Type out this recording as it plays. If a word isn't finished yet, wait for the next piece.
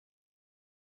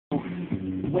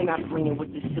when I bring it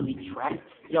with the silly track.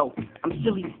 Yo, I'm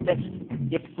silly, that's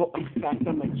if I'm fact,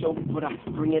 I'm a joke, but I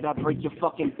bring it, I break your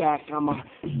fucking back. I'm a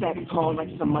stack tall like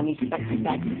some money, stack.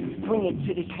 Bring it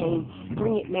to the cane,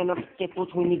 bring it, man, I'm skeptical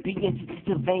when we begin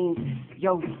to the veins.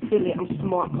 Yo, feel it, I'm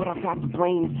smart, but I got the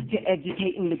brains to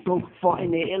educate and to go far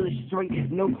and to illustrate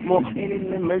no more. And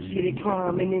in the mercy, the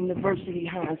crime, and in the diversity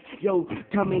highs. Yo,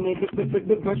 coming in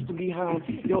the burst behind.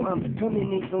 Yo, I'm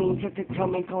coming in clean,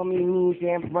 come and call me mean,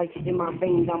 damn right in my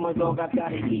veins. I'm a dog, I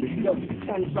gotta eat. Yo,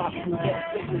 trying to drop through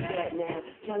that, this is that now.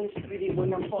 Trying to spit it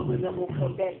when I'm falling, I won't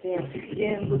come back down.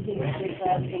 Yeah, I'm looking at the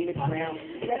clouds in the ground.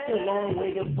 That's a long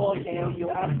way to fall down. Yo,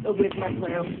 I'm still with my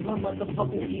crown. My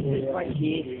motherfucking teeth is right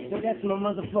here. Yo, that's my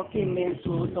motherfucking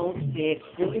mentor, don't stare.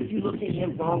 Yo, if you look at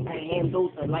him wrong, I handle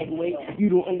the lightweight. You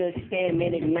don't understand,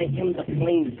 man, ignite him the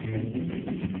flames.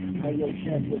 Hey, yo,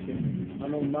 champ, listen, I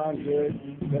know mine's good,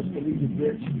 best believe it,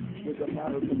 bitch. With a lot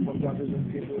of the fuck brothers and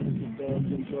people, this is thugs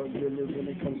and drug dealers when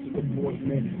it comes to the boys,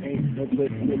 man. Ain't no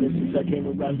good dealers since I came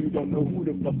around, you don't know who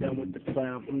the fuck down with the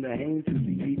clown. From the Haines to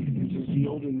the E, and since he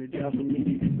holding it down for me,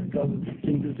 the cousins,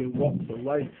 fingers, and walks of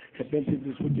life. Have been to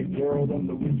this wicked world, I'm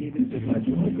the wickedest, if I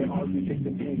you open hearts, we take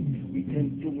the pain. We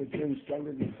influence him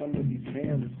stronger than some of these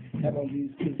families. Have all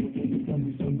these kids with women from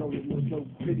me, so no, there's no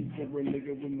pity for a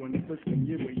nigga when one first come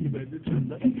your way. You better turn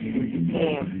up and see where you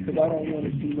can. Cause I don't want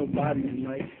to see nobody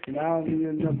tonight. And I don't need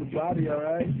another body,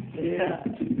 alright? Yeah.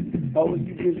 All of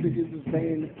you bitch niggas is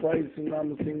paying the price, and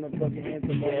I'ma sing my fucking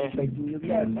anthem. I'm taking your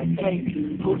life. Hey,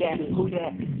 who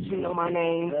that? You know my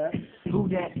name. Yeah. Who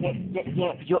that?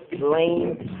 Yeah, you're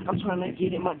lame. I'm trying to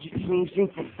get in my dreams, dream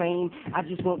for fame. I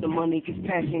just want the money, cause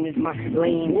passion is my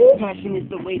lane. Passion is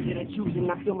the way that I choose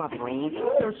and I feel my brain.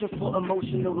 Searching for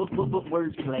emotional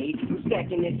words play. I'm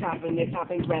stacking and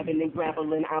topping, grabbing and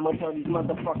grappling. I'ma tell these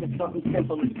motherfuckers something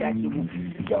simple and factual.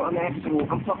 Yo, I'm actual,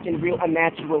 I'm fucking real, I'm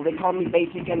natural. They call me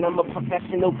basic and I'm a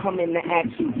professional coming to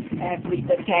act you. Athlete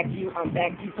attack you, I'm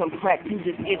back, you come crack you.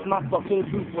 This is my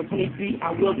fucking truth. What it be,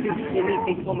 I will do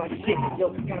anything for my shit.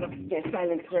 Yo, got a fucking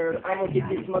silencer. I'ma get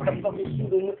this motherfucking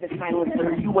shooting with the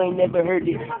silencer. You ain't never heard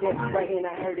it. That's right, and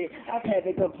I heard it. I've had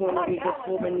it complain me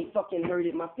before and he fucking heard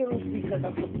it. My feelings because I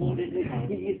supported it.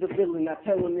 He is the villain. I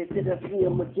tell him that I see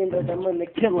him again, but I'm gonna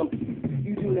kill him.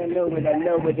 You do not know it, I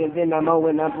know it, and then I'm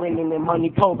owing. I'm bringing in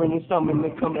money, pouring and something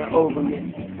and coming over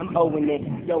it. I'm owing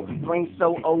it. Yo, brain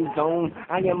so ozone.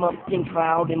 I am up in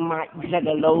cloud in my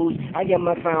juggalos. I am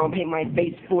a found, pay my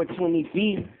face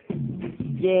 420B.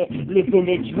 Yeah, living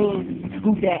the dream.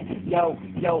 Who that?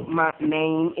 Yo, my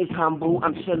name is humble.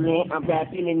 I'm chillin', I'm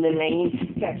rapping in the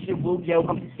lane. Sexual, yo,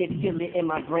 I'm still it in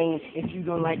my brain. If you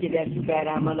don't like it, that's too bad.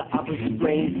 I'm on the opposite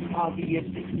brain. Obvious,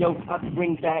 yo, I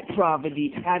bring back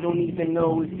poverty. I don't even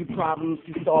know if you problems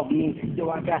to solve me. Yo,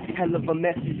 I got hell of a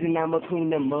message and I'ma clean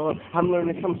them up. I'm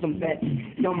learning from some vets.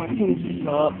 Yo, my team's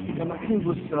what's up. Yo, my team's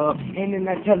what's up. And then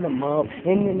I tell them up.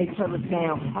 And then they tell us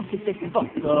down. I said they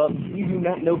fucked up. You do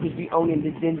not know cause we owning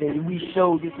this and then we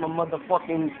show this my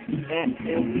motherfucking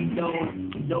and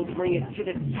we don't bring it to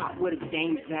the top where the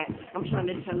game's at. I'm trying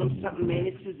to tell them something, man,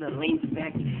 this is a lame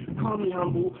fact. Call me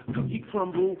humble, cookie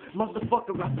crumble.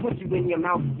 Motherfucker, I put you in your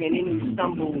mouth and then you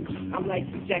stumble. I'm like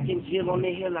Jack and Jill on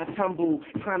the hill, I tumble.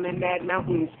 Climbing mad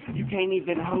mountains, you can't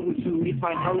even hold to. If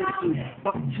I hold to,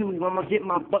 buck two, I'ma get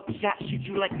my buckshot, shoot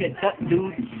you like a duck,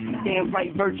 dude. Damn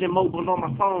right, Virgin Mobile on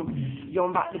my phone. Yo,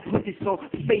 I'm about to put this on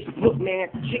Facebook, man.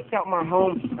 Kicked out my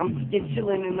home. I'm just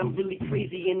chilling and I'm really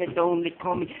crazy in the dome. They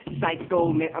call me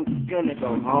psycho, man. I'm just gonna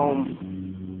go home.